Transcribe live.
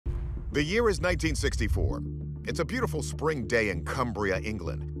The year is 1964. It's a beautiful spring day in Cumbria,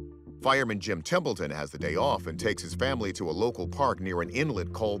 England. Fireman Jim Templeton has the day off and takes his family to a local park near an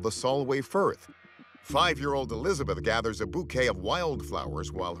inlet called the Solway Firth. 5-year-old Elizabeth gathers a bouquet of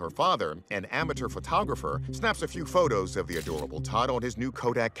wildflowers while her father, an amateur photographer, snaps a few photos of the adorable tot on his new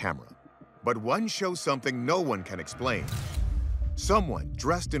Kodak camera. But one shows something no one can explain. Someone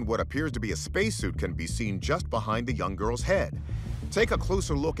dressed in what appears to be a spacesuit can be seen just behind the young girl's head. Take a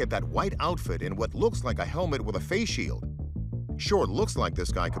closer look at that white outfit and what looks like a helmet with a face shield. Sure, it looks like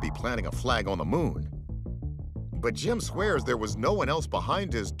this guy could be planting a flag on the moon. But Jim swears there was no one else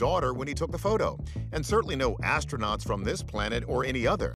behind his daughter when he took the photo, and certainly no astronauts from this planet or any other.